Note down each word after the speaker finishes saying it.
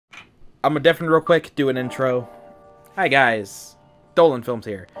I'm gonna definitely real quick do an intro. Hi guys, Dolan Films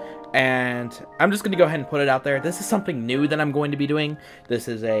here, and I'm just gonna go ahead and put it out there. This is something new that I'm going to be doing. This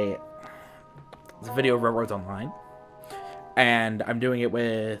is a video of Railroads Online, and I'm doing it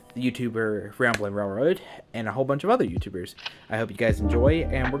with the YouTuber Ramblin Road and a whole bunch of other YouTubers. I hope you guys enjoy,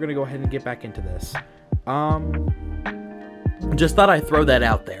 and we're gonna go ahead and get back into this. Just thought I'd throw that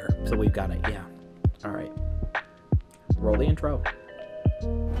out there, so we've got it. Yeah. All right. Roll the intro.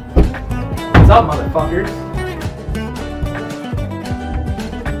 What's up, motherfuckers?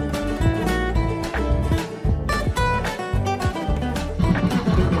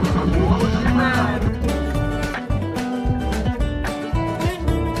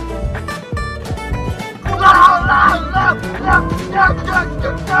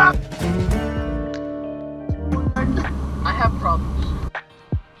 I have problems.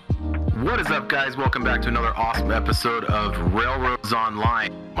 What is up, guys? Welcome back to another awesome episode of Railroads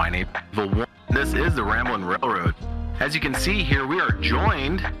Online. My name is IvattBlue. This is the Ramblin Railroad. As you can see here, we are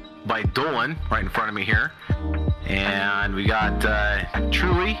joined by Dolan right in front of me here. And we got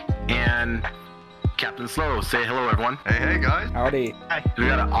Truly and Captain Slow. Say hello, everyone. Hey guys. Howdy. We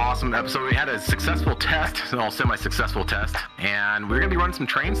got an awesome episode. We had a successful test, well, semi-successful test, and we're going to be running some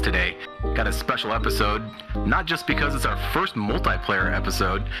trains today. Got a special episode, not just because it's our first multiplayer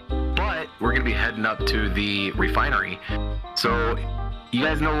episode, but we're going to be heading up to the refinery. So you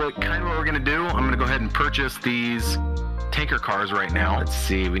guys know what we're going to do. I'm going to go ahead and purchase these tanker cars right now. Let's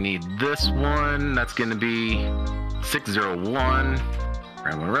see, we need this one. That's going to be 601.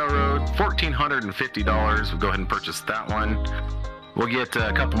 Ramblin Railroad, $1,450. We'll go ahead and purchase that one. We'll get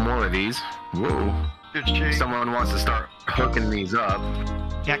a couple more of these. Whoa. Someone wants to start hooking these up.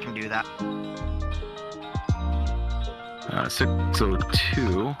 Yeah, I can do that.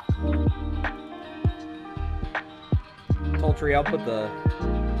 602. Tultry, I'll put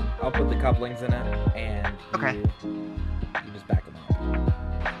the couplings in it, and Okay. you just back them up.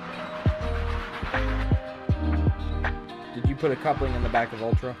 Did you put a coupling in the back of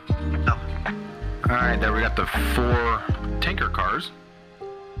Ultra? No. Alright, there we got the 4 tanker cars.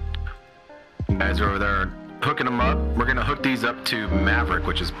 You guys are over there hooking them up. We're going to hook these up to Maverick,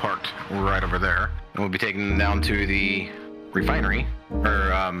 which is parked right over there. And we'll be taking them down to the refinery,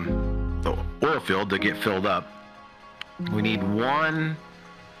 or the oil field, to get filled up. We need one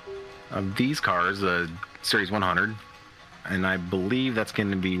of these cars, a Series 100, and I believe that's going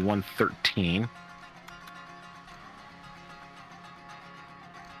to be 113.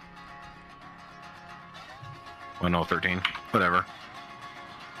 Oh, no, 13. Whatever.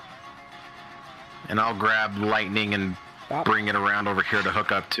 And I'll grab Lightning and bring it around over here to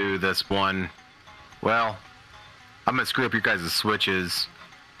hook up to this one. Well, I'm going to screw up your guys' switches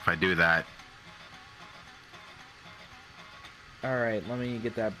if I do that. Alright, let me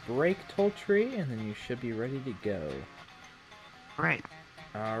get that brake, Tultry, and then you should be ready to go. Right.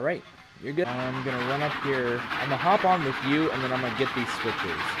 Alright, you're good. I'm gonna run up here. I'm gonna hop on with you, and then I'm gonna get these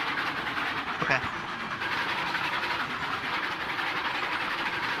switches. Okay.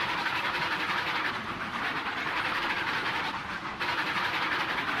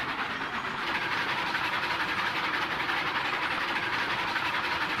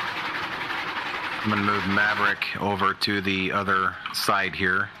 I'm going to move Maverick over to the other side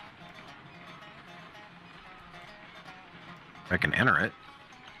here. I can enter it.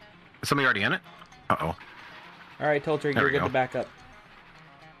 Is somebody already in it? Uh-oh. Alright, Tultry, There you're we good go. to back up.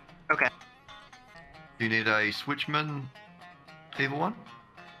 Okay. Do you need a switchman, either one?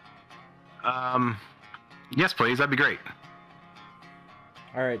 Yes, please. That'd be great.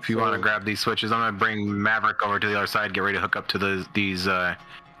 Alright, If you want to grab these switches, I'm going to bring Maverick over to the other side, get ready to hook up to these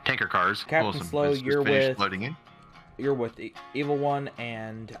tanker cars. Captain Awesome. Slow, It's you're finished with loading in. Evil One,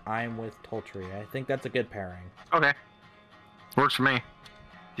 and I'm with Tultry. I think that's a good pairing. Okay. Works for me.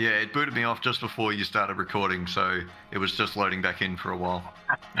 Yeah, it booted me off just before you started recording, so it was just loading back in for a while.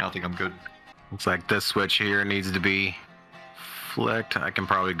 Now I think I'm good. Looks like this switch here needs to be flicked. I can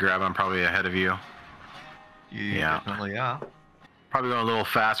probably grab. I'm probably ahead of you. You Yeah. definitely are. Probably going a little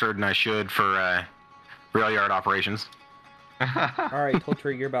faster than I should for rail yard operations. Alright,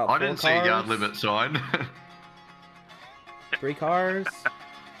 Tultry, you're about I 4 didn't see a yard limit sign. 3 cars.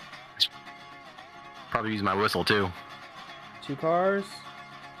 Probably use my whistle too. 2 cars.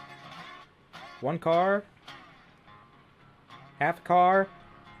 1 car. Half a car.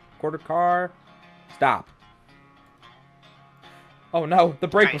 Quarter car. Stop. Oh no, the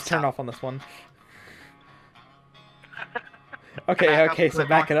brake was turned off on this one. Okay, so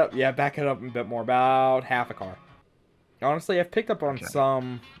back it up. Yeah, back it up a bit more. About half a car. Honestly, I've picked up on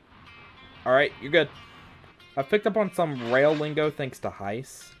some... Alright, you're good. I've picked up on some rail lingo thanks to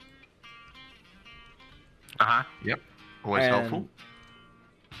Heist. Uh-huh. Yep. Always And helpful.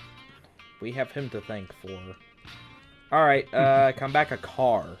 we have him to thank for. All right, come back a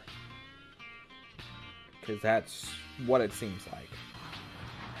car. Because that's what it seems like.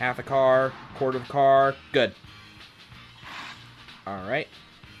 Half a car, quarter of a car, good. All right,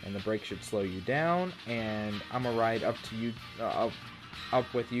 and the brake should slow you down, and I'm gonna ride up to you, up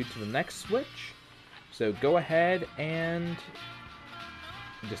with you to the next switch. So go ahead and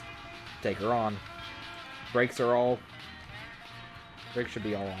just take her on. Brakes should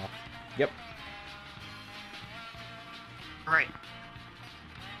be all off. Yep. Right.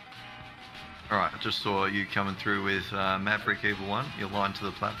 Alright, I just saw you coming through with Maverick Evil 1. You're lined to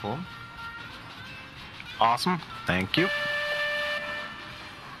the platform. Awesome. Thank you.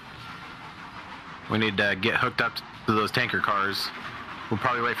 We need to get hooked up to those tanker cars. We'll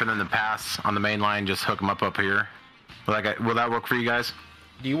probably wait for them to pass on the main line, just hook them up here. Will that work for you guys?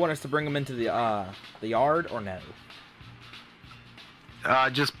 Do you want us to bring them into the yard or no?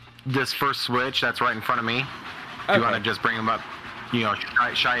 Just this first switch that's right in front of me. Okay. You want to just bring them up, you know,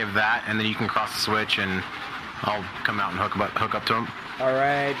 shy of that, and then you can cross the switch, and I'll come out and hook up to them. All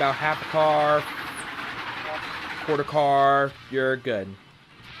right, about half a car, quarter car, you're good.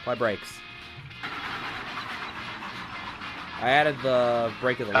 Apply brakes. I added the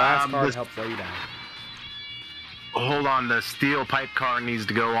brake of the last car to help slow you down. Hold on, the steel pipe car needs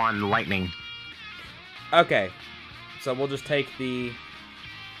to go on lightning. Okay, so we'll just take these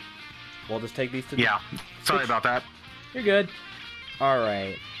to. Yeah, sorry about that. You're good. All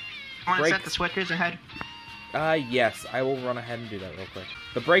right. Want to Brake. set the switches ahead? Yes, I will run ahead and do that real quick.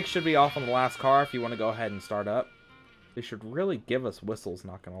 The brakes should be off on the last car if you want to go ahead and start up. They should really give us whistles,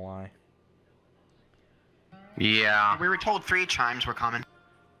 not gonna lie. Yeah. We were told 3 chimes were coming.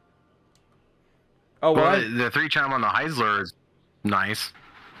 Oh, well, Well, the 3-chime on the Heisler is nice.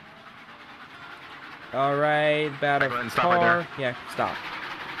 all right, about Go a ahead and stop car. right there. Yeah, stop.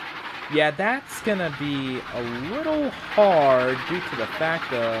 Yeah, that's gonna be a little hard due to the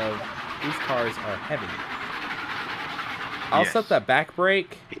fact of these cars are heavy. I'll Yes. set that back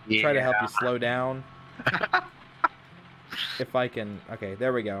brake, try to help Yeah. you slow down. If I can. Okay,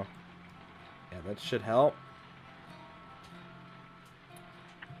 there we go. Yeah, that should help.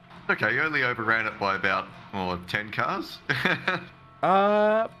 Okay, you only overran it by about 10 cars.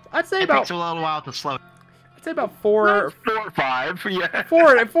 I'd say It about takes a little while to slow. four, 4 or 5, yeah.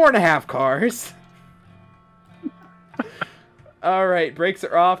 four and a half cars. All right, brakes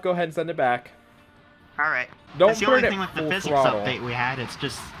are off. Go ahead and send it back. All right. Don't That's the burn only it thing with the full physics throttle. update we had. It's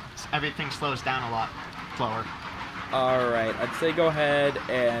just everything slows down a lot slower. All right, I'd say go ahead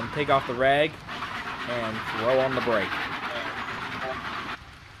and take off the rag and throw on the brake.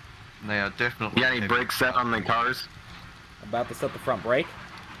 They are definitely. You got any brakes set on the cars? About to set the front brake.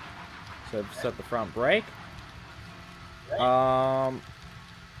 So set the front brake. I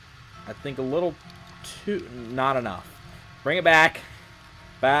think a little too, not enough. Bring it back.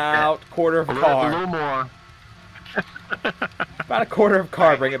 About quarter of a A car. little more. About a quarter of a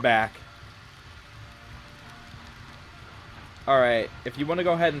car. Bring it back. All right. If you want to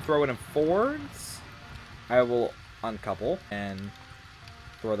go ahead and throw it in forwards, I will uncouple and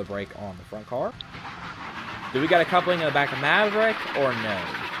throw the brake on the front car. Do we got a coupling in the back of Maverick or no?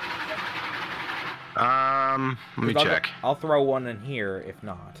 Let me check. I'll throw one in here if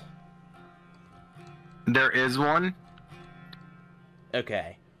not. There is one.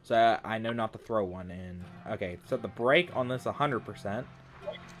 Okay, so I know not to throw one in. Okay, set the brake on this 100%.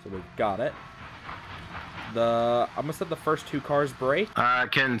 So we've got it. I'm gonna set the first 2 cars brake.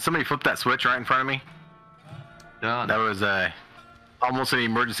 Can somebody flip that switch right in front of me? Done. That was almost an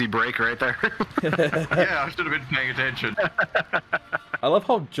emergency brake right there. Yeah, I should have been paying attention. I love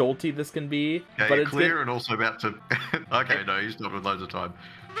how jolty this can be, Okay, but it's clear and also about to. Okay, no, you stopped with loads of time.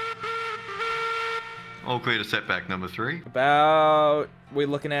 All clear to setback number 3. about we're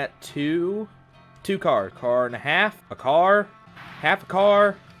looking at two cars, car and a half, a car, half a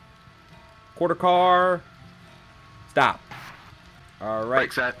car, quarter car. Stop. All right.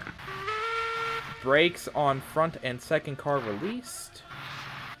 Brake set. Brakes on front and second car released.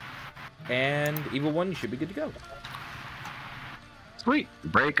 And Evil 1, you should be good to go. Sweet.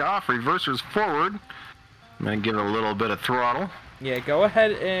 Brake off. Reversers forward. I'm gonna give it a little bit of throttle. Yeah, go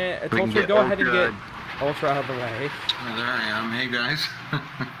ahead and We can Tultry, get go ahead and Ultra. get Ultra out of the way. Well, there I am. Hey, guys.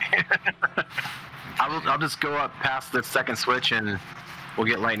 I'll just go up past the second switch and we'll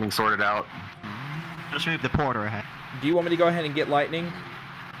get lightning sorted out. Just move the porter ahead. Do you want me to go ahead and get Lightning?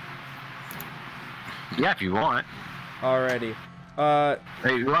 Yeah, if you want. Alrighty.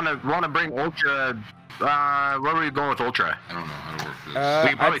 Hey, you wanna bring Ultra? Where were you going with Ultra? I don't know how to work this. We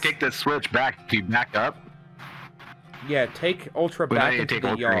can probably I'd- take this switch back if you back up. Yeah, take Ultra We back don't need into to take the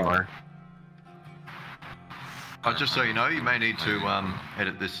Ultra yard. anymore. Just so you know, you may need to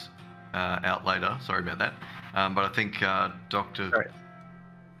edit this out later. Sorry about that. But I think Dr. Right.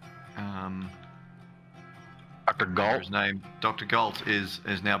 Dr. Galt. His name, Dr. Galt, is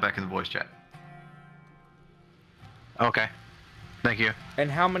now back in the voice chat. Okay. Thank you.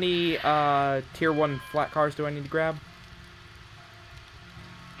 And how many tier 1 flat cars do I need to grab?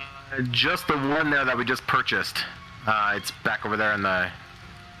 Just the one there that we just purchased. It's back over there in the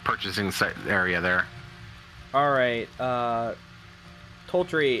purchasing site area there. Alright,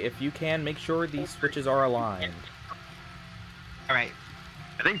 Tultry, if you can, make sure these switches are aligned. Alright.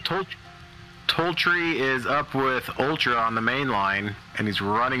 I think Tultry is up with Ultra on the main line, and he's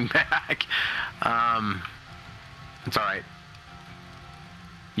running back. It's alright.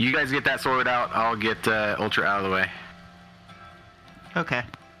 You guys get that sorted out, I'll get Ultra out of the way. Okay.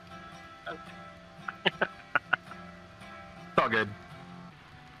 It's all good.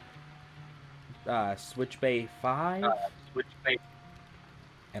 Switch bay 5.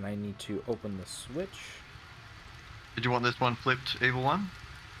 And I need to open the switch. Did you want this one flipped, Evil One?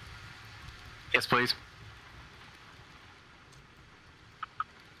 Yes, please.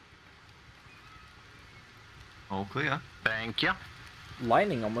 All clear. Thank you.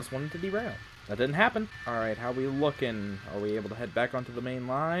 Lightning almost wanted to derail. That didn't happen. Alright, how we looking? Are we able to head back onto the main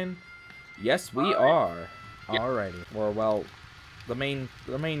line? Yes, we are. Alrighty. Or, well, the main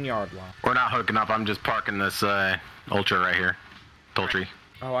yard line. We're not hooking up, I'm just parking this Ultra right here. Tultry.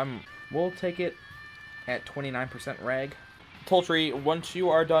 Oh, we'll take it at 29% reg. Tultry, once you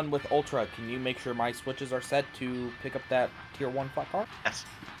are done with Ultra, can you make sure my switches are set to pick up that tier 1 flat car? Yes.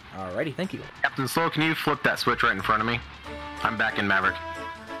 Alrighty, thank you. Captain Slow, can you flip that switch right in front of me? I'm back in Maverick.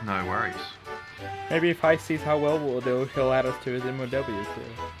 No worries. Maybe if Heist sees how well we'll do, he'll add us to his MOW crew.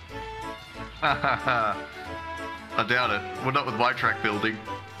 I doubt it. We're not with my track building.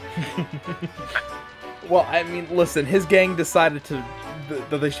 Well, I mean, listen, his gang decided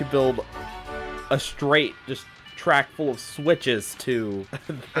that they should build a straight, just track full of switches to...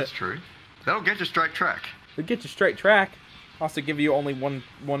 That's true. That'll get you straight track. It'll get you straight track. Also give you only one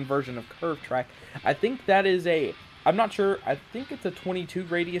version of curved track. I think that is a... I'm not sure. I think it's a 22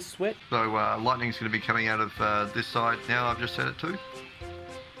 radius switch. So lightning's going to be coming out of this side now. I've just set it to.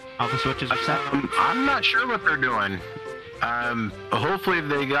 All the switches are set. I'm not sure what they're doing. Hopefully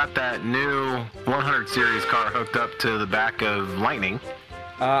they got that new 100 series car hooked up to the back of Lightning.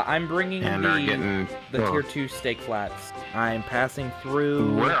 I'm bringing And the tier 2 stake flats. I'm passing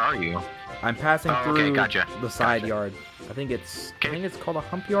through... Where are you? I'm passing through gotcha. the side yard. I think it's called a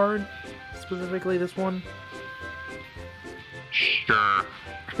hump yard, specifically this one. Sure.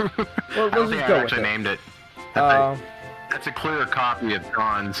 Well, I let's don't think just I go with actually it. named it. That's a clear copy of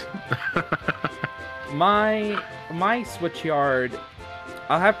John's. My switch yard,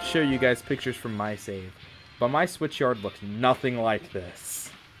 I'll have to show you guys pictures from my save, but my switch yard looks nothing like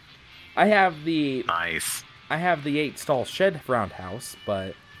this. I have the 8-stall shed roundhouse,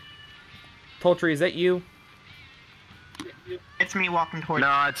 but Tultry, is that you? It's me walking towards...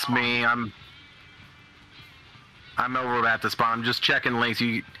 No, it's me. I'm over at the spot. I'm just checking links.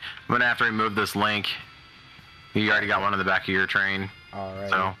 I'm gonna have to remove this link. You already got one in the back of your train. Alright.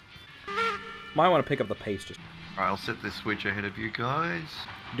 So Might want to pick up the pace just... Alright, I'll set this switch ahead of you guys.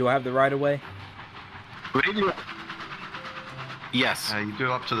 Do I have the right of way? Yes. You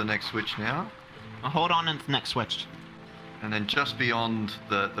do up to the next switch now. I'll hold on until the next switch. And then just beyond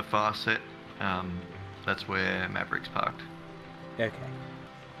the far set, that's where Maverick's parked. Okay.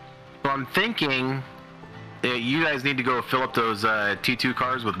 So I'm thinking that you guys need to go fill up those T2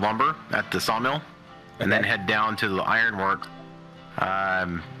 cars with lumber at the sawmill, and then head down to the ironworks.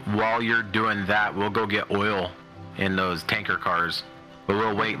 While you're doing that, we'll go get oil in those tanker cars, but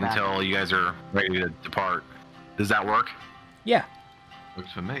we'll wait until you guys are ready to depart. Does that work? Yeah.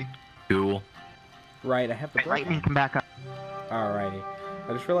 Works for me. Cool. Right, I have the brake Lightning, on. come back up. Alrighty.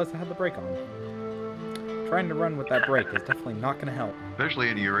 I just realized I had the brake on. Trying to run with that brake is definitely not going to help. Especially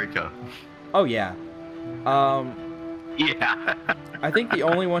in Eureka. Oh, yeah. Yeah. I think the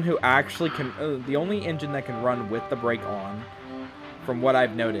only one who actually can... the only engine that can run with the brake on, from what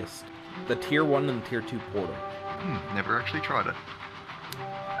I've noticed, the Tier 1 and the Tier 2 Porter. Never actually tried it.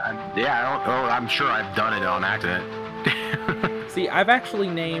 I'm sure I've done it on accident. See, I've actually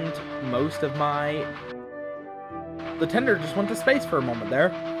named most of my... The tender just went to space for a moment there.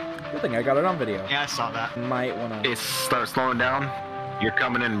 Good thing I got it on video. Yeah, I saw that. Might want to... It starts slowing down. You're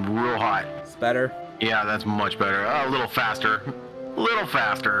coming in real hot. It's better. Yeah, that's much better. A little faster. A little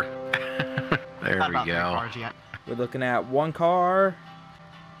faster. There Not we about 3 go. cars yet. We're looking at one car,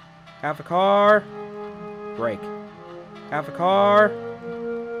 half a car, brake. Half a car.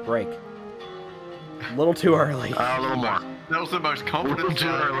 Brake. A little too early. A little more. That was the most confident Too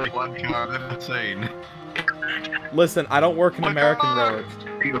early. one car I've ever seen. Listen, I don't work in American roads.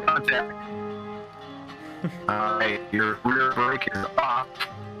 Contact. Alright, your rear brake is off.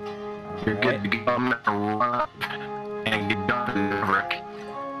 You're good to go. I'm gonna run up and get done with the brake.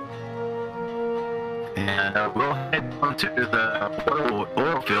 And we'll head down to the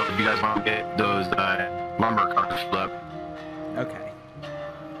oil field if you guys want to get those lumber cars filled up. Okay.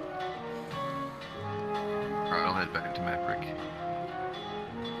 Alright, I'll head back to Maverick.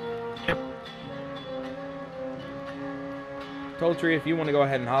 Yep. Tultry, if you want to go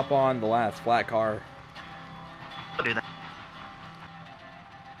ahead and hop on the last flat car. I'll do that.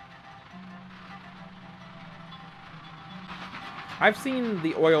 I've seen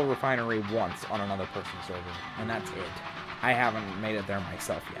the oil refinery once on another person's server, and that's it. I haven't made it there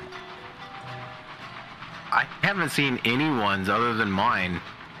myself yet. I haven't seen anyone's other than mine.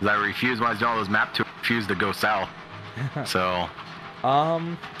 'Cause I refuse when I was doing all those map tours. Refuse to go south. So.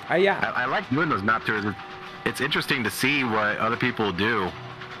 Yeah. I like doing those map tours. It's interesting to see what other people do.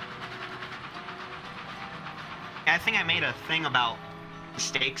 I think I made a thing about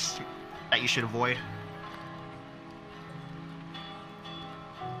mistakes that you should avoid.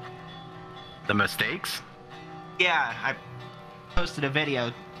 The mistakes? Yeah, I posted a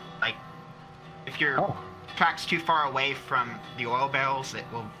video. Like, if your track's too far away from the oil barrels, it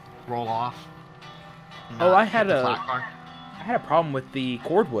will roll off. Oh, I hit had the flat car. I had a problem with the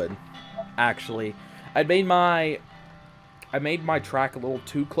cordwood, actually. I made my track a little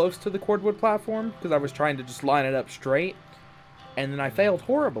too close to the cordwood platform because I was trying to just line it up straight, and then I failed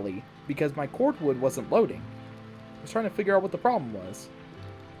horribly because my cordwood wasn't loading. I was trying to figure out what the problem was.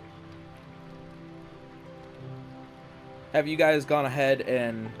 Have you guys gone ahead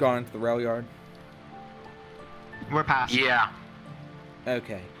and gone into the rail yard? We're past. Yeah.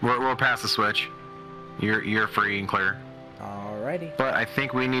 Okay. We're past the switch. You're free and clear. Alrighty. But I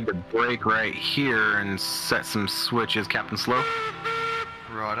think we need to break right here and set some switches, Captain Slow.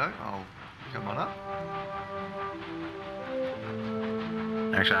 Righto, I'll come on up.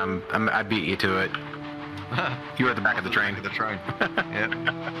 Actually, I beat you to it. You were at the back of the train. Back of the train.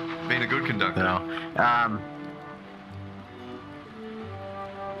 Yep. Being a good conductor. No.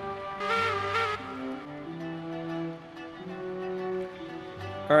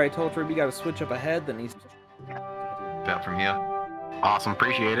 Alright, Tultry, we got a switch up ahead that needs to... About from here. Awesome,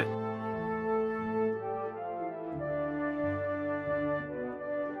 appreciate it.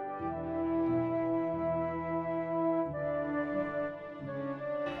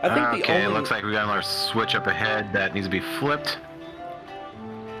 I think okay, looks like we got another switch up ahead that needs to be flipped.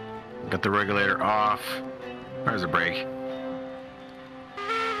 Got the regulator off. Where's the brake?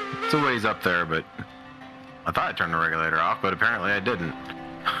 It's a ways up there, but I thought I turned the regulator off, but apparently I didn't.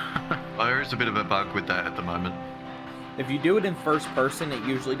 There is a bit of a bug with that at the moment. If you do it in first person, it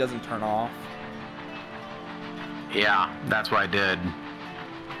usually doesn't turn off. Yeah, that's what I did.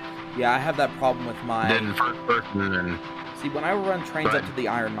 Yeah, I have that problem with my... Did in first person and... See, when I run trains up to the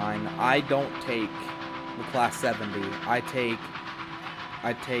Iron Mine, I don't take the Class 70. I take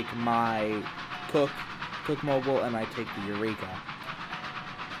my Cook Mobile, and I take the Eureka.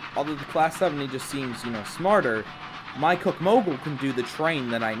 Although the Class 70 just seems, smarter, my Cook Mobile can do the train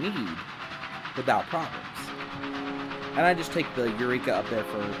that I need without problems. And I just take the Eureka up there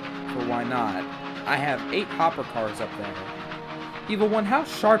for why not. I have 8 hopper cars up there. Evil One, how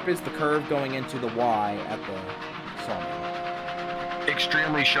sharp is the curve going into the Y at the sawmill?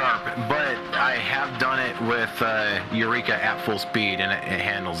 Extremely sharp, but I have done it with Eureka at full speed, and it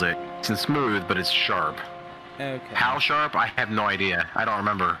handles it. It's smooth, but it's sharp. Okay. How sharp? I have no idea. I don't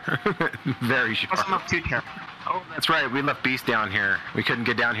remember. Very sharp. What's up, too, Tram? Oh, that's right. We left Beast down here. We couldn't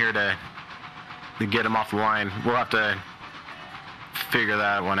get down here to get him off the line. We'll have to figure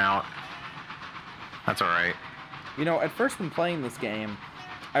that one out. That's all right. At first when playing this game,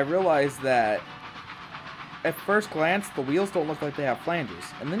 I realized that at first glance, the wheels don't look like they have flanges,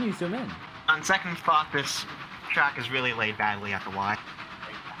 and then you zoom in. On second thought, this track is really laid badly at the Y.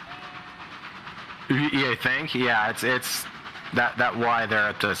 You think? Yeah, it's that Y there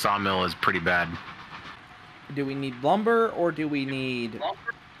at the sawmill is pretty bad. Do we need lumber, or do we need...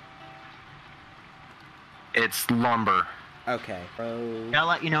 It's lumber. Okay. I'll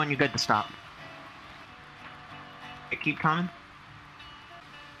let you know when you're good to stop. Okay, keep coming.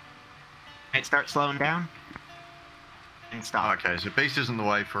 Might start slowing down. And stop. Okay, so Beast isn't the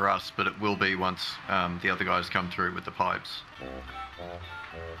way for us, but it will be once the other guys come through with the pipes.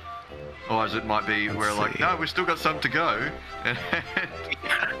 Otherwise it might be we're like, no, we've still got some to go.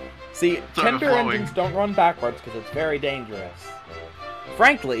 See, So tender overflowing. engines don't run backwards because it's very dangerous.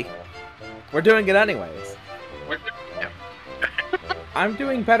 Frankly, we're doing it anyways. Yep. I'm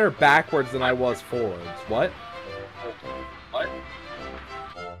doing better backwards than I was forwards. What? What?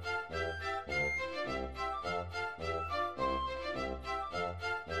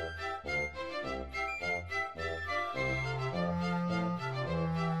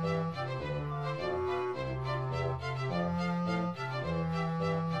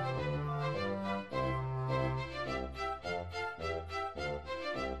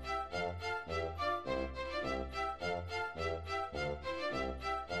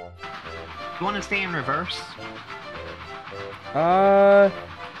 You want to stay in reverse? Is it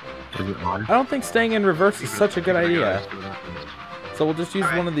on? I don't think staying in reverse is such a good Give it go, idea. see what happens. So we'll just use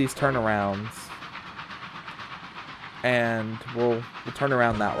Alright. one of these turnarounds. And we'll turn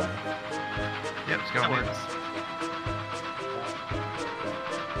around that way. Yep, let's go That ahead. works.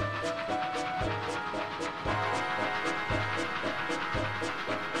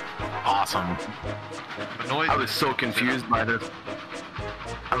 Awesome. Annoyed I was so confused by this.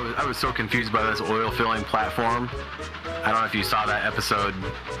 I was so confused by this oil filling platform. I don't know if you saw that episode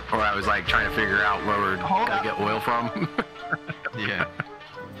where I was like trying to figure out where we're Hold gonna up. get oil from. Yeah.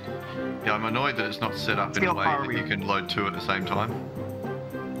 Yeah, I'm annoyed that it's not set up in a Still way power that you can load two at the same time.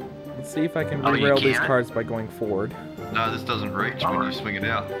 Let's see if I can Oh, you derail these can't? cars by going forward. No, this doesn't reach when you swing it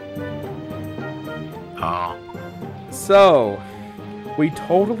out. Oh. So, we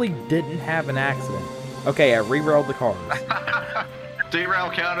totally didn't have an accident. Okay, I re-railed the cars.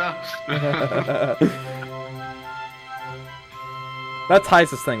 Derail counter! That's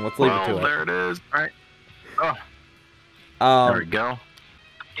Heis's thing. Let's leave it to Well, it. there it is. All right. Oh, there we go.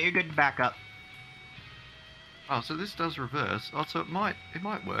 You're good to back up. Oh, so this does reverse. Oh, so it might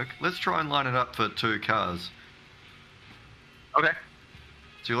work. Let's try and line it up for two cars. Okay.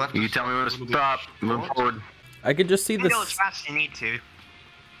 So you'll have to You tell me when a to little bit stop. Move short. forward. I can just see You can go as this. fast as you need to.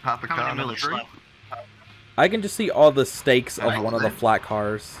 Half a Coming car in number really three. slow. I can just see all the stakes of Alright, one of the then. flat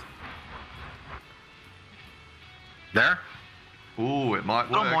cars. There. Ooh, it might A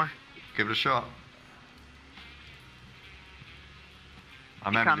little work. more. Give it a shot.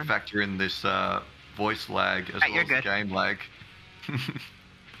 I'm Keep having coming. to factor in this voice lag as well You're as the good. game lag.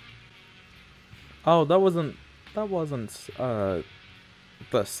 Oh, that wasn't the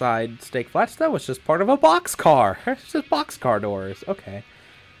side stake flats. That was just part of a box car. It's just box car doors. Okay.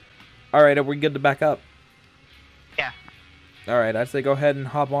 All right, are we good to back up? Yeah. All right, I'd say go ahead and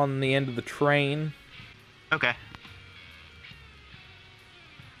hop on the end of the train. Okay.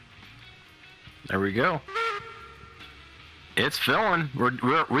 There we go. It's filling.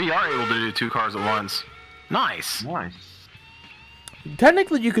 We are able to do two cars at once. Nice. Nice.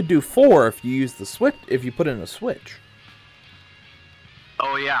 Technically, you could do 4 if you use the switch. If you put in a switch.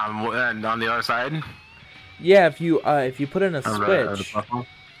 Oh yeah, and on the other side. Yeah, if you put in a Of the switch, platform.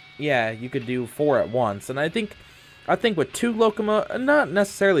 yeah, you could do 4 at once. And I think with two not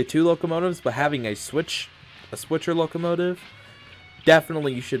necessarily 2 locomotives, but having a switcher locomotive,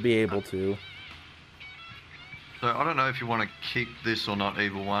 definitely you should be able to. So I don't know if you want to keep this or not,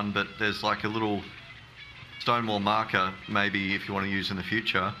 Evil One, but there's like a little stonewall marker, maybe if you want to use in the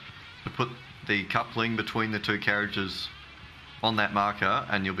future, to put the coupling between the two carriages on that marker,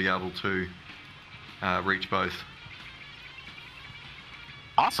 and you'll be able to reach both.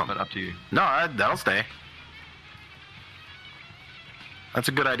 Awesome. But up to you. No, that'll stay. That's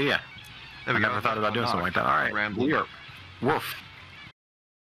a good idea. There I we go. never thought about doing something like that. All right. Ramblin'. We are. Woof.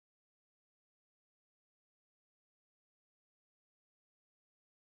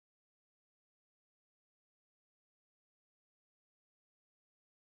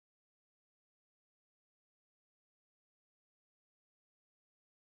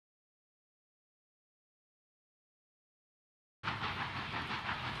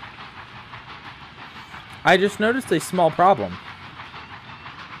 I just noticed a small problem.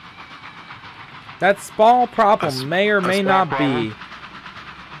 That small problem may or may small not problem? be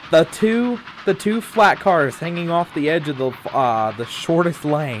the two flat cars hanging off the edge of the shortest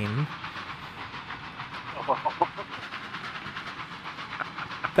lane.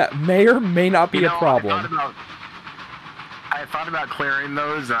 That may or may not be a problem. I thought about clearing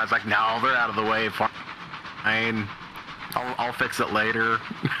those, and I was like, no, they're out of the way. Fine. I'll fix it later.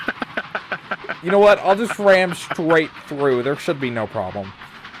 You know what? I'll just ram straight through. There should be no problem.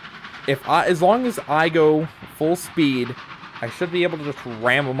 As long as I go full speed, I should be able to just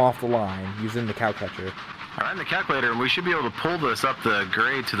ram them off the line using the cow catcher. I ran the calculator, and we should be able to pull this up the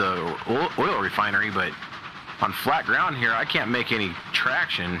grade to the oil refinery, but on flat ground here, I can't make any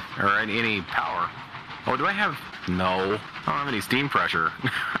traction or any power. Oh, do I have... No, I don't have any steam pressure.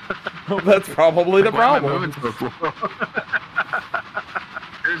 Well, that's probably the Why am I problem. moving so slow?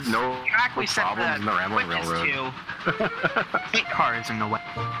 There's no track we set problems in the Ramblin Railroad. Eight cars in the way.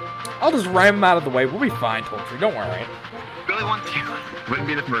 I'll just ram him out of the way. We'll be fine, Tultry. Don't worry. Really want to. Wouldn't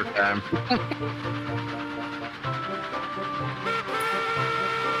be the first time.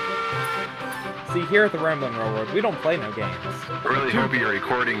 See, here at the Ramblin Railroad, we don't play no games. I really hope you're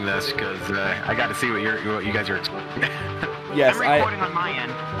recording this because I got to see what you guys are. Yes, I'm recording on my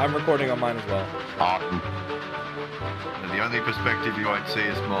end. I'm recording on mine as well. Awesome. And the only perspective you won't see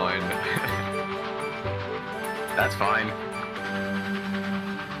is mine. That's fine.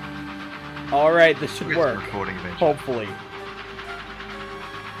 All right, this should We'll get work. some recording eventually. Hopefully.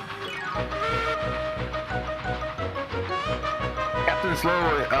 Captain Slow,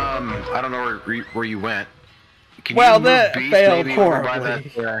 I don't know where you went. Can Well, you move that Beast failed maybe over by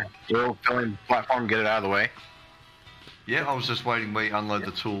horribly. that oil filling platform, get it out of the way? Yeah, I was just waiting we unload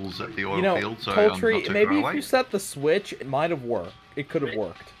the tools at the oil You know, field, so Tultry, I'm not maybe if away. you set the switch, it might have worked. It could have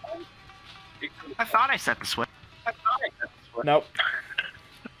worked. I thought I set the switch. Nope.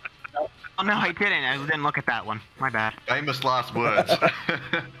 Oh no, I didn't. I didn't look at that one. My bad. Famous last words.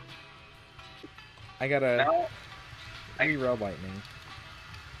 I gotta reroll lightning.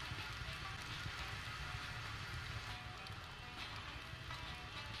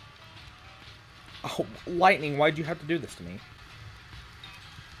 Oh, lightning! Why'd you have to do this to me?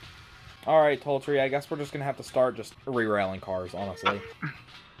 All right, Tultry. I guess we're just gonna have to start just re-railing cars, honestly.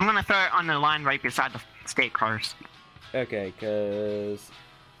 I'm gonna throw it on the line right beside the state cars. Okay, cause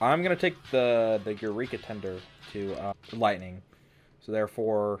I'm gonna take the Eureka tender to lightning. So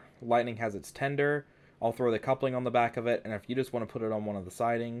therefore, lightning has its tender. I'll throw the coupling on the back of it, and if you just want to put it on one of the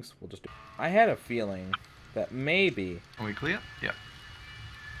sidings, we'll just do. I had a feeling that maybe. Are we clear? Yeah.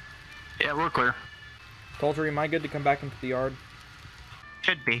 Yeah, we're clear. Tultry, am I good to come back into the yard?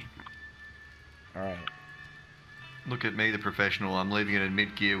 Should be. All right. Look at me, the professional. I'm leaving it in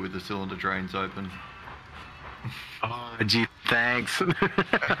mid-gear with the cylinder drains open. Oh, gee, thanks.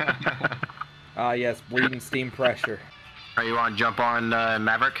 Ah, yes, bleeding steam pressure. Are you on jump on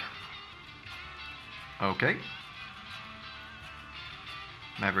Maverick? Okay.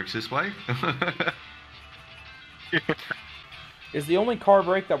 Maverick's this way. Is the only car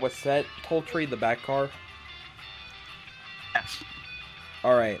brake that was set Tultry the back car? Yes.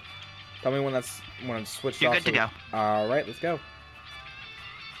 All right. Tell me when it's switched You're off. good to go. All right, let's go.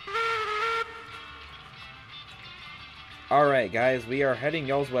 All right, guys, we are heading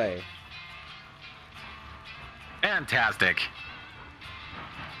y'all's way. Fantastic.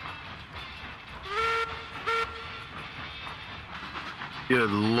 Good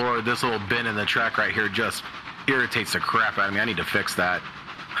lord, this little bend in the track right here just irritates the crap out of me. I need to fix that.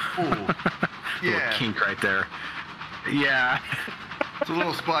 Ooh. Little Yeah. kink right there. Yeah. It's a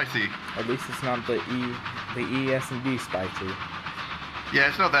little spicy. At least it's not the E, S, and D spicy. Yeah,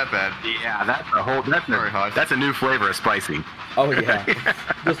 it's not that bad. Yeah, that's a new flavor of spicy. Oh yeah.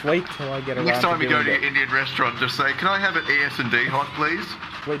 Just wait till I get around. Next time to you go doing to the- your Indian restaurant, just say, "Can I have an ES and D hot, please?"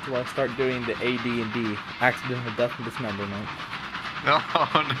 Wait till I start doing the A, D, and D. Accidental death and dismemberment. Oh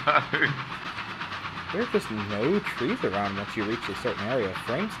no. There's just no trees around once you reach a certain area.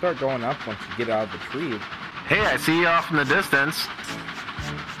 Frames start going up once you get out of the tree. Hey, I see you off in the distance.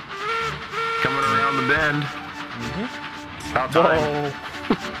 Coming around the bend. Mm-hmm. About time. Whoa.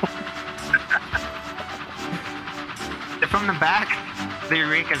 From the back, the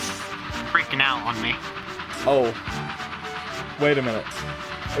Eureka's freaking out on me. Oh. Wait a minute.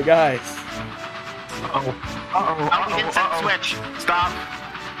 Hey guys. Uh-oh. Uh-oh. Oh, he didn't set the switch. Stop.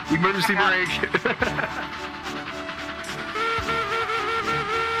 Emergency brake.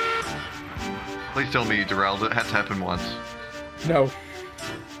 Please tell me you derailed it. It had to happen once. No.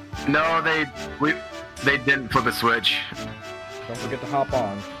 No, they didn't flip a switch. Don't forget to hop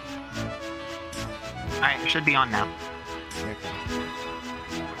on. Alright, it should be on now.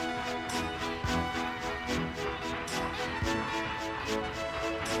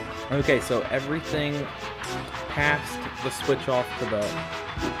 Okay, so everything past the switch off to the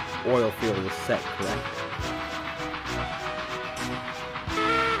oil field is set, correct?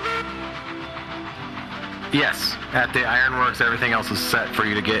 Yes, at the ironworks, everything else is set for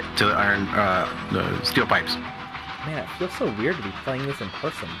you to get to the the steel pipes. Man, it feels so weird to be playing this in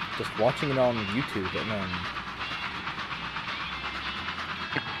person. Just watching it on YouTube and then...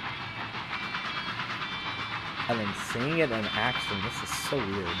 And then seeing it in action, this is so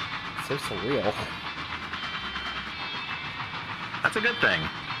weird. It's so surreal. That's a good thing.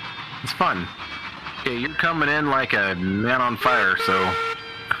 It's fun. Yeah, you're coming in like a man on fire, so...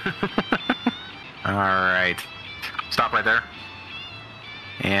 Alright. stop right there.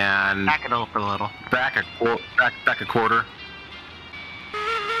 And Back it up a little. back a quarter.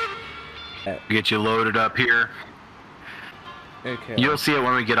 Get you loaded up here. Okay. You'll see it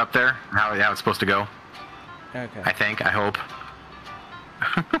when we get up there, how it's supposed to go. Okay. I hope.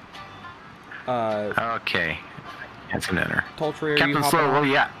 Okay. It's gonna enter. Tultry, are Captain you Slow, hopping where on?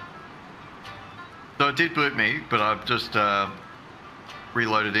 you at? So it did boot me, but I've just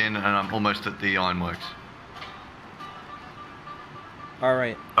reloaded in and I'm almost at the ironworks. All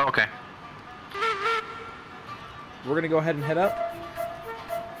right. Oh, okay. We're gonna go ahead and head up.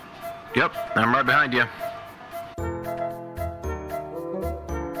 Yep, I'm right behind you.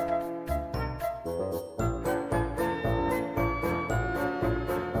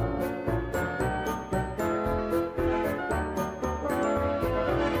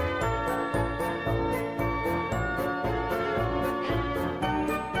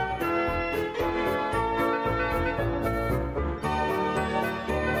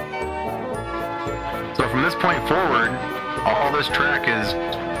 So from this point forward, all this track has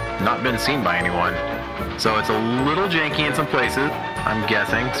not been seen by anyone. So it's a little janky in some places, I'm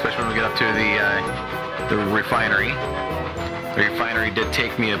guessing, especially when we get up to the refinery. The refinery did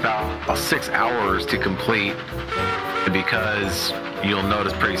take me about 6 hours to complete because you'll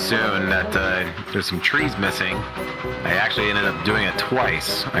notice pretty soon that there's some trees missing. I actually ended up doing it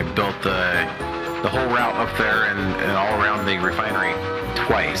twice. I built the whole route up there and all around the refinery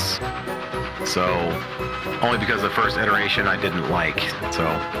twice. So, only because the first iteration I didn't like, so.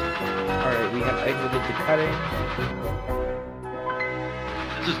 Alright, we have exited the cutting.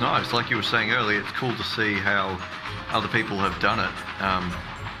 This is nice. Like you were saying earlier, it's cool to see how other people have done it.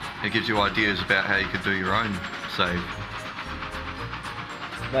 It gives you ideas about how you could do your own save.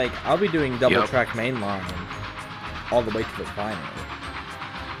 Like, I'll be doing double Yep. track mainline all the way to the final.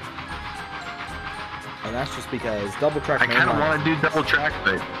 And that's just because double track I kind of mainline... want to do double track,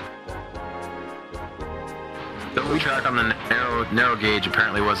 but double track on the narrow gauge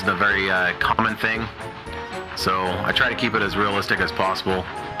apparently wasn't a very common thing. So I try to keep it as realistic as possible,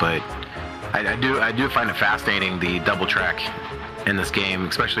 but I do find it fascinating, the double track in this game,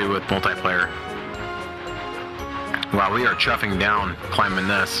 especially with multiplayer. Wow, we are chuffing down climbing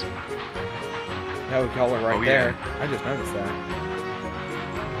this. That would call it right Oh, there. yeah. I just noticed that.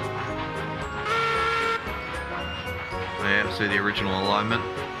 Yeah, see the original alignment.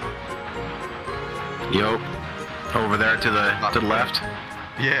 Yup. Over there to the left.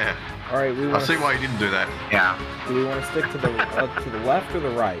 Yeah. Alright, we I want see why you didn't do that. Yeah. Do we want to stick to the left or the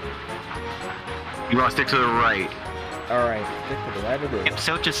right? You want to stick to the right. Alright, stick to the right it is. Yep,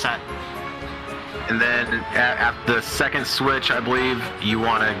 so just set. And then at the second switch, I believe, you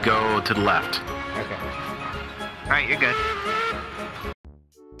want to go to the left. Okay. Alright, you're good.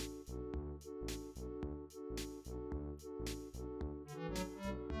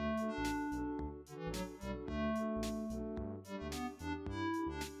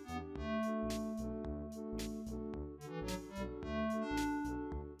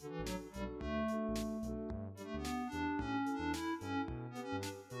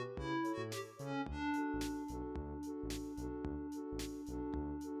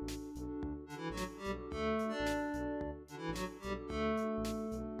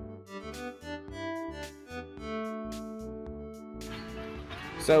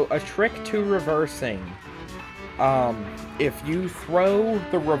 So, a trick to reversing. If you throw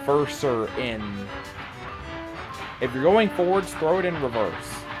the reverser in... If you're going forwards, throw it in reverse.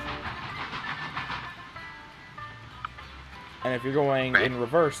 And if you're going in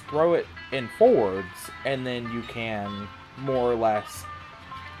reverse, throw it in forwards, and then you can more or less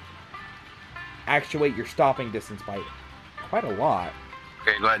actuate your stopping distance by quite a lot.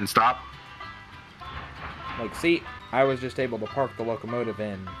 Okay, go ahead and stop. Like, see, I was just able to park the locomotive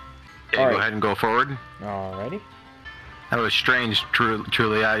in. Okay, Alright. go ahead and go forward. Alrighty. That was strange,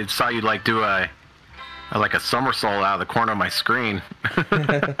 truly. I saw you like do a somersault out of the corner of my screen.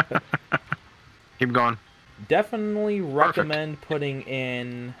 Keep going. Definitely recommend putting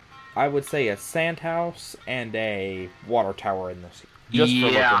in, I would say, a sand house and a water tower in this. Just for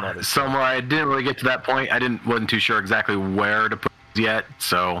Yeah, locomotives. somewhere I didn't really get to that point. Wasn't too sure exactly where to put it yet.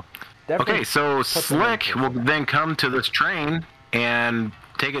 So, Definitely okay, so put them in Slick will then come to this train and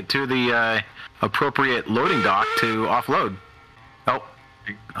take it to the appropriate loading dock to offload. Oh,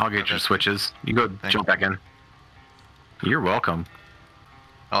 I'll get your switches. You go jump back in. You're welcome.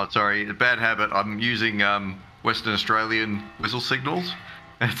 Oh, sorry, a bad habit. I'm using Western Australian whistle signals.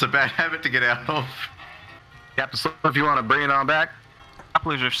 It's a bad habit to get out of. Captain Slick, if you want to bring it on back.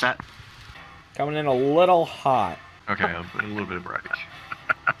 Couplers are set. Coming in a little hot. Okay, a little bit of break.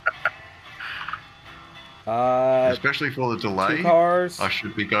 Especially for the delay. 2 cars. I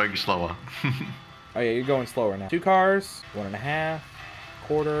should be going slower. Oh yeah, you're going slower now. 2 cars, 1.5,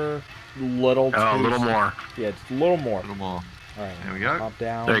 quarter, little. Oh, a little more. Yeah, just a little more. A little more. All right. There we go. Pop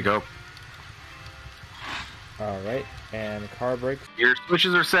down. There you go. All right, and the car brakes. Your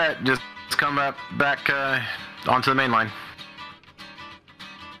switches are set. Just come back onto the main line.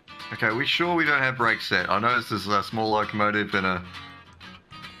 Okay, we sure we don't have brakes set? I know this is a small locomotive and a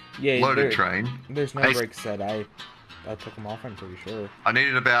loaded train. There's no brakes set. I took them off, I'm pretty sure. I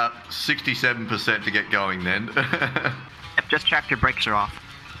needed about 67% to get going then. Just check your brakes are off.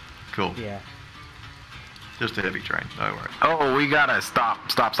 Cool. Yeah. Just a heavy train, no worries. Oh, we gotta stop.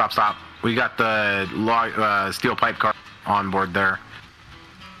 We got the steel pipe car on board there.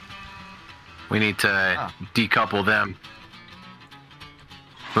 We need to decouple them.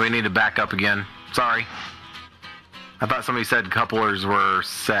 We need to back up again. Sorry. I thought somebody said couplers were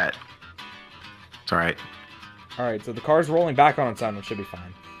set. It's alright. Alright, so the car's rolling back on its own. It should be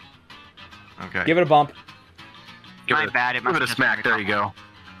fine. Okay. Give it a bump. Give My it bad. It give must it a have smack. just been There you go.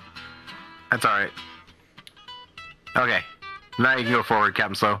 That's alright. Okay. Now you can go forward,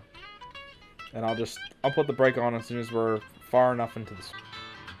 Captain Slow. And I'll put the brake on as soon as we're far enough into this.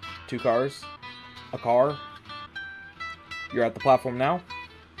 2 cars. A car. You're at the platform now.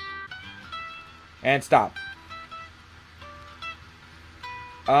 And stop.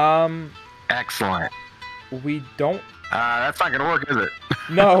 Excellent. We don't... That's not gonna work, is it?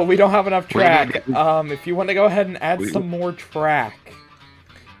 No, we don't have enough track. We If you want to go ahead and add some more track.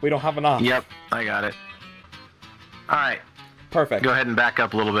 We don't have enough. Yep, I got it. Alright. Perfect. Go ahead and back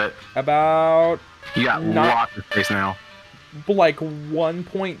up a little bit. About... You got lots of space now. Like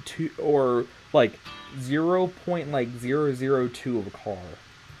 1.2 or like 0.002 of a car.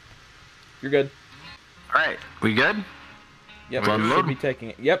 You're good. Alright, we good? Yep, Well, it should be taking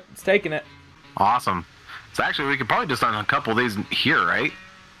it. Yep, it's taking it. Awesome. So actually, we could probably just uncouple these here, right?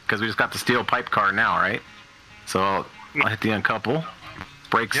 Because we just got the steel pipe car now, right? So I'll hit the uncouple.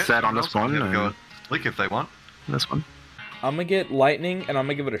 Brakes set on this one. And go slick if they want. this one. I'm gonna get lightning and I'm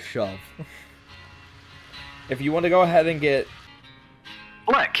gonna give it a shove. If you want to go ahead and get...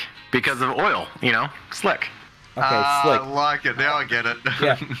 Slick. Because of oil, you know? Slick. Okay, I slick. like it. Now I get it.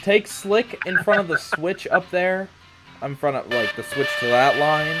 Yeah, take slick in front of the switch up there. In front of, like, the switch to that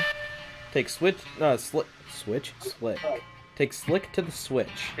line. Take slick. Take slick to the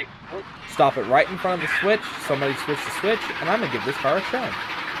switch. Stop it right in front of the switch. Somebody switch the switch, and I'm gonna give this car a shove.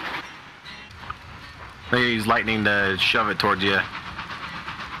 Maybe use lightning to shove it towards you.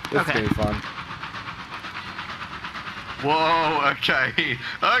 This is gonna be fun. Whoa, okay.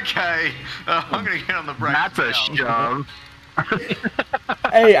 Okay. I'm going to get on the brakes. That's a shove.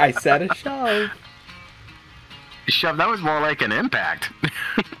 Hey, I said a shove. Shove, that was more like an impact.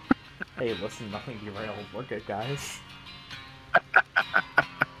 Hey, listen, nothing derailed. We're good, guys.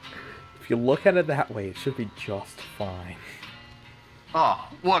 If you look at it that way, it should be just fine. Oh,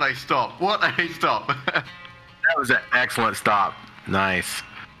 what a stop. What a stop. That was an excellent stop. Nice.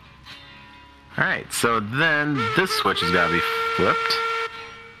 Alright, so then this switch has got to be flipped.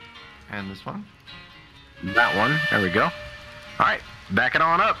 And this one. That one. There we go. Alright, back it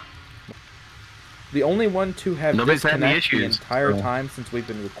on up. The only one to have Nobody's had any disconnected the issues. entire time since we've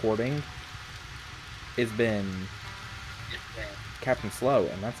been recording has been Captain Slow,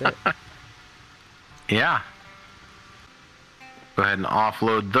 and that's it. Yeah. Go ahead and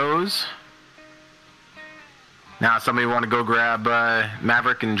offload those. Now, somebody want to go grab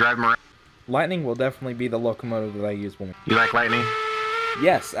Maverick and drive him around? Lightning will definitely be the locomotive that I use when... You like Lightning?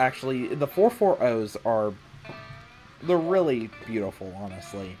 Yes, actually, the 440s are... They're really beautiful,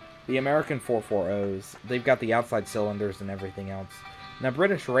 honestly. The American 440s, they've got the outside cylinders and everything else. Now,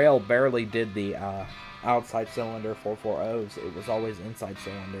 British Rail barely did the outside cylinder 440s. It was always inside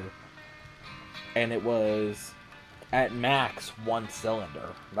cylinder. And it was, at max, 1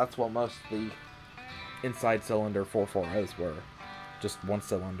 cylinder. That's what most of the inside cylinder 440s were. Just 1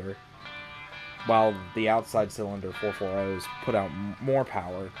 cylinder. While the outside cylinder 440s put out more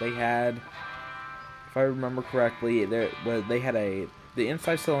power. They had, if I remember correctly, they had the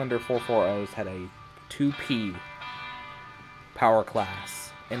inside cylinder 440s had a 2P power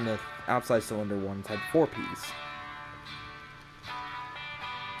class, and the outside cylinder ones had 4 Ps.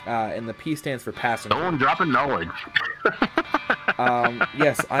 And the P stands for passenger. No one dropping knowledge.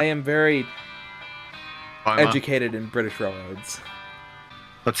 Yes, I am very educated in British railroads.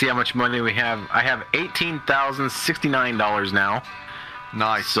 Let's see how much money we have. I have $18,069 now.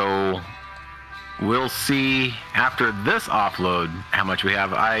 Nice. So we'll see after this offload how much we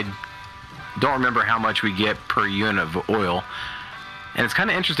have. I don't remember how much we get per unit of oil. And it's kind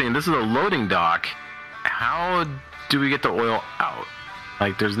of interesting. This is a loading dock. how do we get the oil out?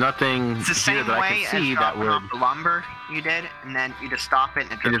 Like, there's nothing It's the here same that I way can see as that dropping would. off the lumber you did, and then you just stop it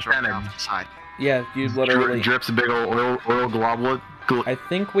and it drips just right kinda off the side. Yeah, you literally. drips a big old oil globule. I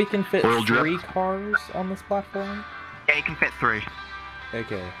think we can fit Oil drip. 3 cars on this platform. Yeah, you can fit 3.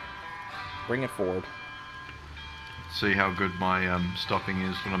 Okay. Bring it forward. See how good my stopping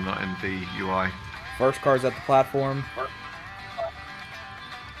is when I'm not in the UI. First car's at the platform.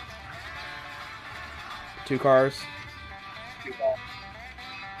 2 cars.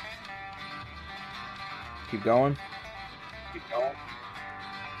 Keep going.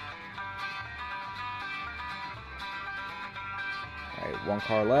 Alright, 1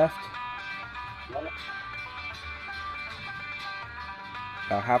 car left.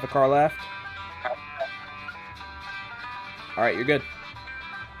 About half a car left. Alright, you're good.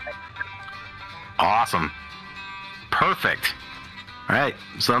 Awesome. Perfect. Alright,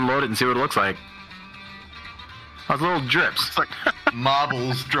 so unload it and see what it looks like. Those little drips. It's like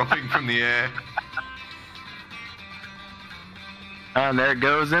marbles dropping from the air. And there it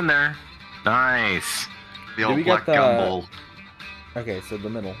goes in there. Nice. The old we black get the- gumball. Okay, so the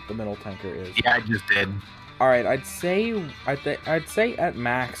middle tanker is. Yeah, I just did. Alright, I'd say at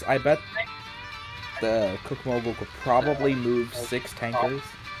max, I bet the Cook Mogul could probably move 6 tankers.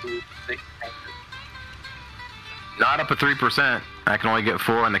 Not up to 3%. I can only get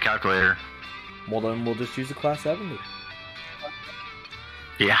 4 on the calculator. Well, then we'll just use a class 70.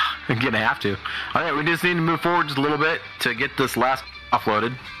 Yeah, I'm gonna have to. Alright, we just need to move forward just a little bit to get this last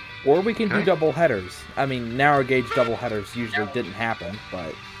offloaded. Or we can do Okay. double headers. I mean, narrow gauge double headers usually didn't happen,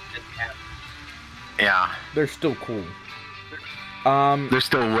 but Yeah, they're still cool. they're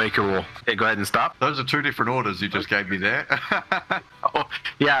still way cool. Okay, go ahead and stop. Those are 2 different orders you just gave me there. Oh,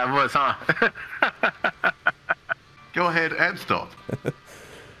 yeah, it was, huh? Go ahead and stop.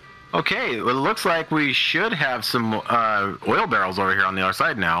 Okay, well, it looks like we should have some oil barrels over here on the other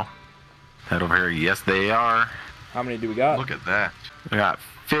side now. Head over here. Yes, they are. How many do we got? Look at that. We got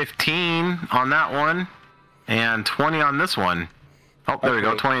 15 on that one and 20 on this one. Oh, there we go,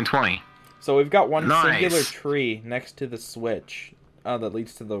 Okay. 20 and 20. So we've got one Nice. singular tree next to the switch that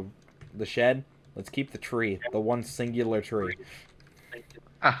leads to the shed. Let's keep the tree, the one singular tree.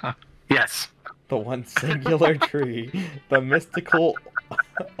 Yes. The one singular tree. The mystical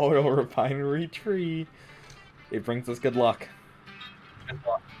oil refinery tree. It brings us good luck.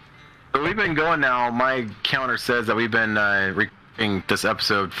 So we've been going now. My counter says that we've been recording this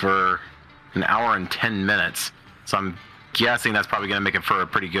episode for an hour and 10 minutes. So I'm guessing that's probably going to make it for a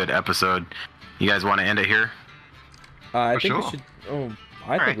pretty good episode. You guys want to end it here? I For think we sure. should. Oh,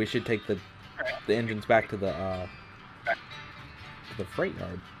 I think we should take the engines back to the freight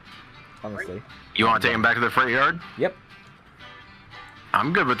yard. Honestly. You want to take them back to the freight yard? Yep.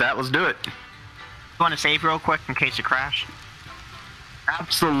 I'm good with that. Let's do it. You want to save real quick in case you crash?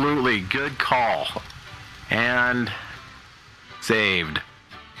 Absolutely. Good call. And saved.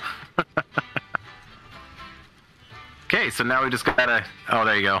 Okay, so now we just gotta... Oh,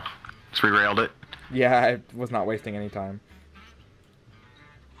 there you go. Just re-railed it. Yeah, I was not wasting any time.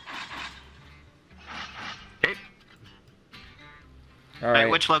 Okay. All right.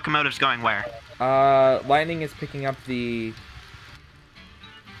 Which locomotive's going where? Lightning is picking up the.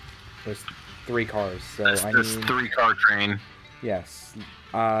 There's 3 cars, so This I need. 3-car train. Yes.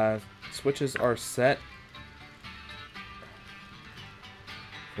 Switches are set.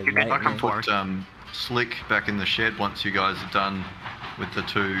 For You're good. I'll come lightning. forward. Put Slick back in the shed once you guys are done with the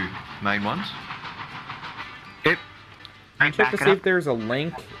 2 main ones. It. Right, Check to back see it if up. there's a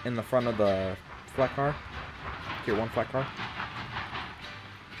link in the front of the flat car. Tier 1 flat car.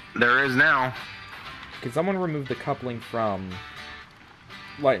 There is now. Can someone remove the coupling from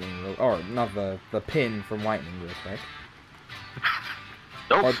lightning, or not the pin from lightning, real quick?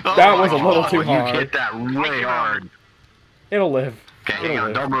 Nope. Or that was a my little God, too You hard. hit that really hard. It'll live. Okay, hang It'll on.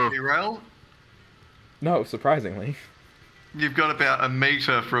 live. Don't move. Derail? No, surprisingly. You've got about a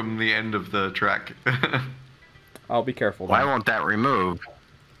meter from the end of the track. I'll be careful. Why then. won't that remove?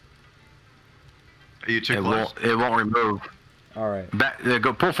 Are you too It close? won't. It won't remove. All right. Back.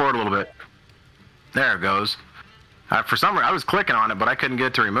 Go pull forward a little bit. There it goes. For some reason, I was clicking on it, but I couldn't get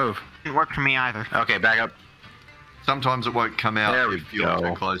it to remove. Didn't work for me either. Okay, back up. Sometimes it won't come out There we if you're go.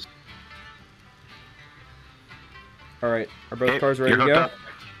 too close. All right. Are both Okay, cars ready to you're go? hooked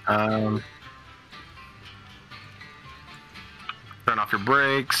up. Turn off your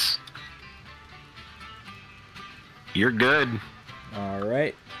brakes. You're good. All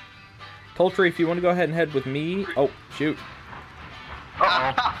right. Tultry, if you want to go ahead and head with me. Oh, shoot.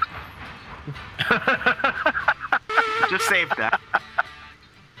 Uh-oh. Just saved that.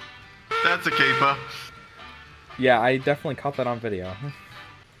 That's a keeper. Yeah, I definitely caught that on video.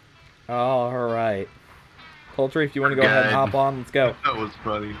 Alright. Tultry, if you want to go ahead and hop on, let's go. That was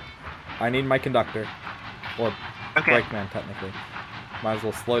funny. I need my conductor. Or Okay. brakeman, technically. Might as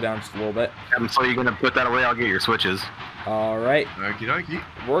well slow down just a little bit. So you're gonna put that away? I'll get your switches. Alright. Okie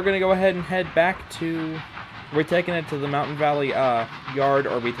dokie. We're gonna go ahead and head back to... Are we taking it to the Mountain Valley yard,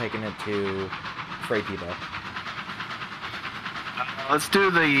 or are we taking it to Freight Depot? Let's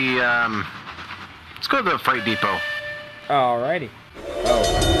do the, let's go to the freight depot. Alrighty.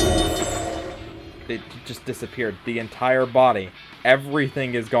 Oh. It just disappeared. The entire body.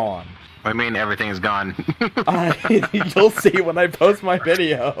 Everything is gone. I mean, everything is gone. You'll see when I post my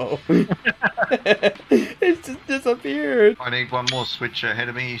video. It's just disappeared. I need one more switch ahead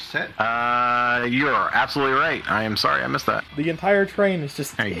of me set. You're absolutely right. I am sorry I missed that. The entire train is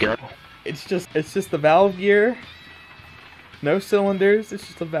just... There you go. It's just the valve gear. No cylinders. It's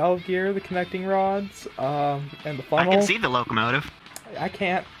just the valve gear, the connecting rods, and the funnel. I can see the locomotive. I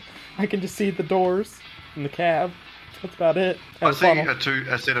can't. I can just see the doors and the cab. That's about it. And I the see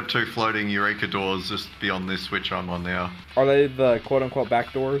funnel. a set of 2 floating Eureka doors just beyond this switch I'm on now. Are they the quote-unquote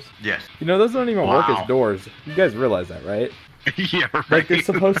back doors? Yes. You know, those don't even work Wow. as doors. You guys realize that, right? Yeah, right. Like, they're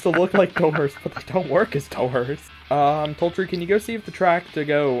supposed to look like doors, but they don't work as doors. Tultry, can you go see if the track to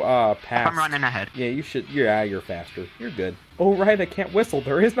go, past... I'm running ahead. Yeah, you should... Yeah, you're faster. You're good. Oh, right, I can't whistle.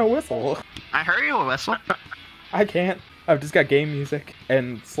 There is no whistle. I heard you whistle. I can't. I've just got game music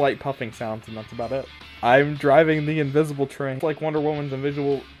and slight puffing sounds, and that's about it. I'm driving the invisible train. It's like Wonder Woman's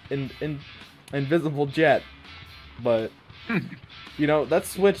invisible jet. But, you know, that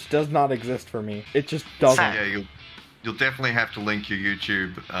switch does not exist for me. It just doesn't. Yeah, you'll definitely have to link your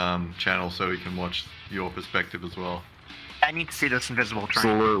YouTube channel so we can watch your perspective as well. I need to see this invisible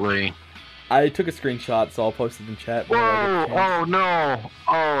train. Absolutely. I took a screenshot, so I'll post it in chat. Whoa! Oh no!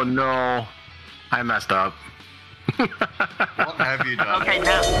 Oh no! I messed up. What have you done? Okay,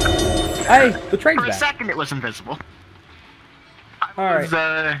 now, Hey, the train's for a back. second it was invisible. I Alright.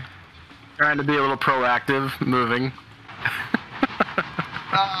 was trying to be a little proactive, moving.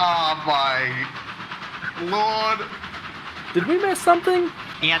 Ah, my lord! Did we miss something?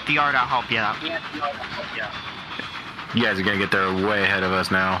 Yeah, at the yard, I'll help you out. You guys are gonna get there way ahead of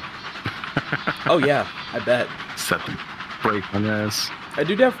us now. Oh yeah, I bet. Set the brake on this. I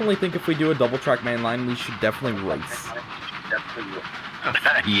do definitely think if we do a double track mainline, we should definitely race.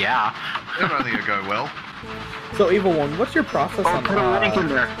 Yeah. That only will go well. So, Evil One, what's your process on Put a link in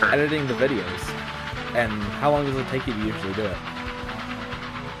there. editing the videos? And how long does it take you to usually do it?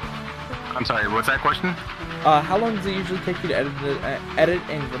 I'm sorry, what's that question? How long does it usually take you to edit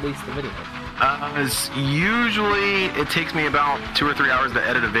and release the video? Usually it takes me about 2 or 3 hours to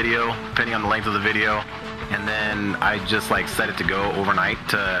edit a video, depending on the length of the video. And then I just like set it to go overnight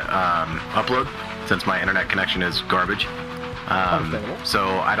to upload, since my internet connection is garbage. Understandable.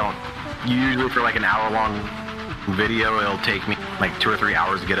 So I don't, usually for like an hour-long video, it'll take me like 2 or 3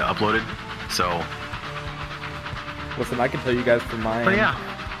 hours to get it uploaded. So, Listen, I can tell you guys from mine, but yeah.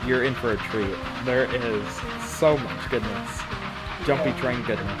 you're in for a treat. There is so much goodness. Jumpy train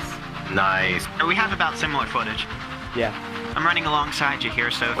goodness. Nice. We have about similar footage. Yeah. I'm running alongside you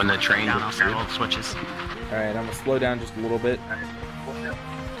here, so When the train down, I'll goes start through. all the switches. Alright, I'm gonna slow down just a little bit.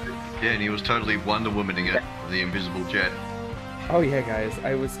 Yeah, and he was totally Wonder Womaning it, the invisible jet. Oh yeah, guys,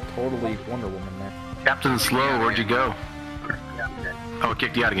 I was totally Wonder Woman there. Captain Slow, where'd you go? Oh, it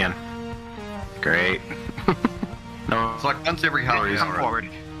kicked you out again. Great. No. It's like once every half Come Come hour. forward.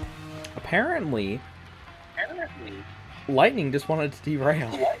 Apparently, lightning just wanted to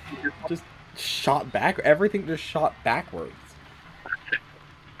derail. Just shot back. Everything just shot backwards.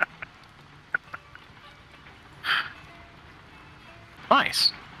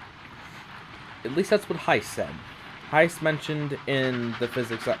 Nice. At least that's what Heist said. Heist mentioned in the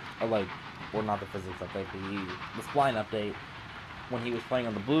physics, or not the physics update, the spline update, when he was playing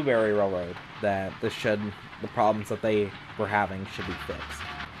on the Blueberry Railroad, that the problems that they were having should be fixed.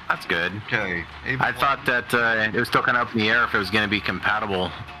 That's good. Okay. I thought that it was still kind of up in the air if it was going to be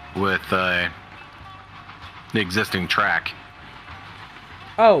compatible with the existing track.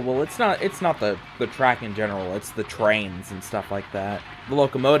 Oh, well, it's not the track in general, it's the trains and stuff like that. The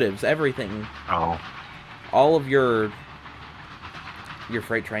locomotives, everything. Oh. All of your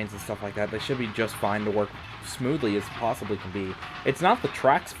freight trains and stuff like that, they should be just fine to work smoothly as possibly can be. It's not the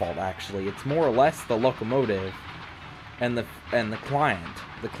track's fault, actually. It's more or less the locomotive and the client.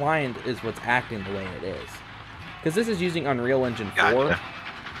 The client is what's acting the way it is. Because this is using Unreal Engine 4, Gotcha.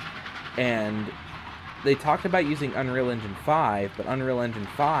 and they talked about using Unreal Engine 5, but Unreal Engine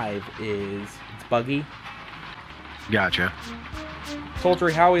 5 it's buggy. Gotcha.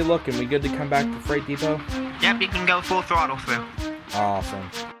 Tultry, how we looking? We good to come back to Freight Depot? Yep, you can go full throttle through. Awesome.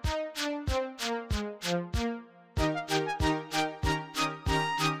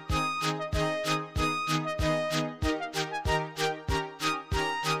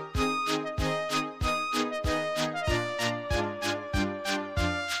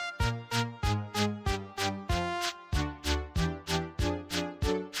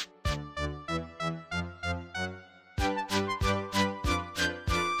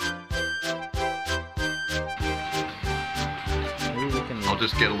 I'll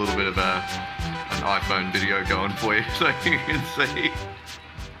just get a little bit of an iPhone video going for you so you can see.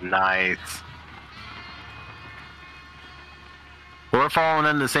 Nice. We're following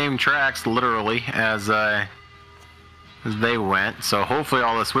in the same tracks, literally, as they went. So hopefully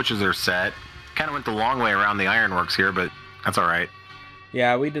all the switches are set. Kind of went the long way around the ironworks here, but that's all right.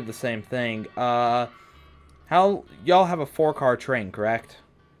 Yeah, we did the same thing. How y'all have a 4-car train, correct?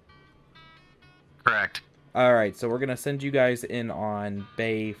 Correct. Alright, so we're going to send you guys in on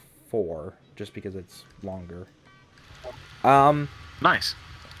Bay 4, just because it's longer. Nice.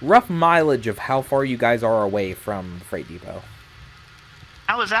 Rough mileage of how far you guys are away from Freight Depot.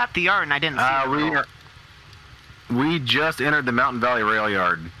 I was at the yard and I didn't see it. We just entered the Mountain Valley Rail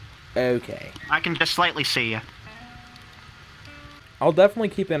Yard. Okay. I can just slightly see you. I'll definitely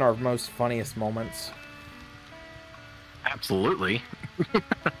keep in our most funniest moments. Absolutely.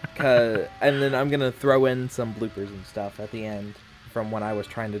 And then I'm going to throw in some bloopers and stuff at the end from when I was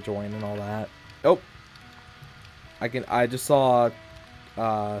trying to join and all that. Oh! I just saw,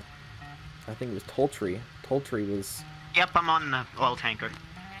 I think it was Tultry. Tultry was... Yep, I'm on the oil tanker.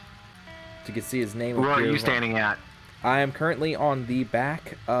 You can see his name. Where are you standing at? I am currently on the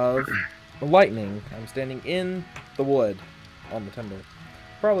back of the Lightning. I'm standing in the wood on the timber.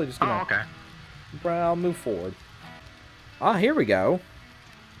 Probably just gonna... Oh, okay. I'll move forward. Ah, here we go.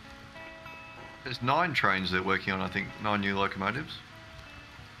 There's 9 trains they're working on, I think, 9 new locomotives.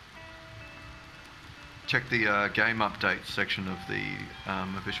 Check the game updates section of the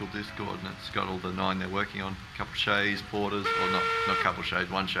official Discord, and it's got all the 9 they're working on. Couple shays, porters, or not couple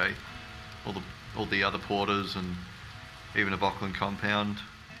shays, 1 shay. All the other porters, and even a Bockland compound.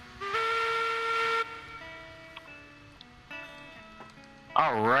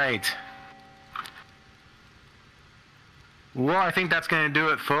 All right. Well, I think that's going to do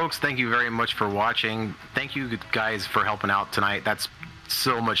it, folks. Thank you very much for watching. Thank you guys for helping out tonight. That's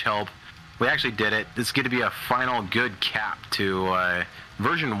so much help. We actually did it. This is going to be a final good cap to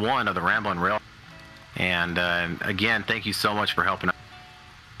version 1 of the Ramblin Road. And again, thank you so much for helping out.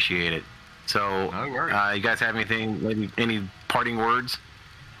 Appreciate it. So, you guys have anything, maybe any parting words?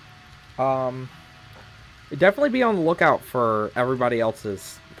 Definitely be on the lookout for everybody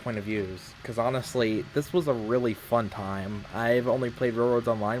else's point of views, because honestly, this was a really fun time. I've only played Railroads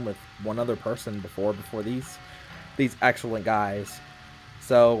Online with one other person before these excellent guys.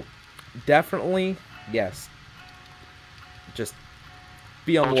 So, definitely, yes. Just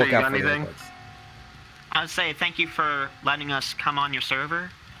be on the lookout for anything. I would say thank you for letting us come on your server.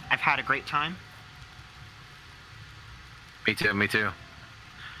 I've had a great time. Me too, me too.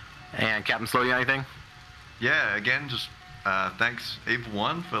 And Captain Slow, you anything? Yeah, again, just thanks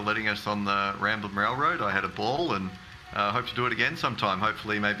Eve1 for letting us on the Ramblin Railroad. I had a ball, and hope to do it again sometime.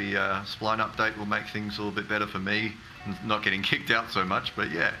 Hopefully maybe a spline update will make things a little bit better for me, and not getting kicked out so much,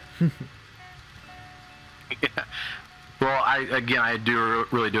 but yeah. Yeah. Well, I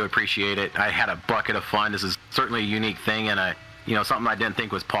really do appreciate it. I had a bucket of fun. This is certainly a unique thing, and something I didn't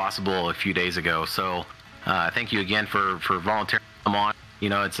think was possible a few days ago. So thank you again for volunteering to come on.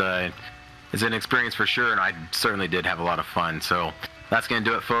 It's an experience for sure, and I certainly did have a lot of fun. So that's going to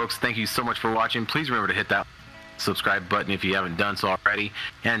do it, folks. Thank you so much for watching. Please remember to hit that subscribe button if you haven't done so already.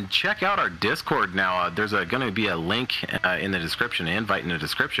 And check out our Discord now. There's going to be a link in the description, an invite in the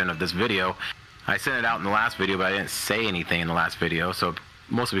description of this video. I sent it out in the last video, but I didn't say anything in the last video, so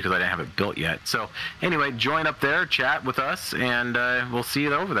mostly because I didn't have it built yet. So anyway, join up there, chat with us, and we'll see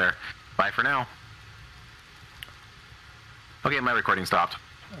you over there. Bye for now. Okay, my recording stopped.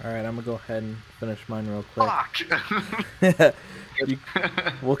 Alright, I'm gonna go ahead and finish mine real quick. Fuck!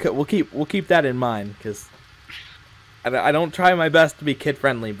 We'll keep that in mind, because I don't try my best to be kid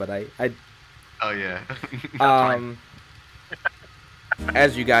friendly, but I Oh yeah.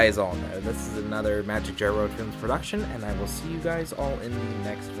 As you guys all know, this is another Magic J Road Films production, and I will see you guys all in the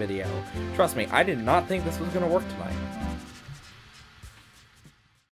next video. Trust me, I did not think this was gonna work tonight.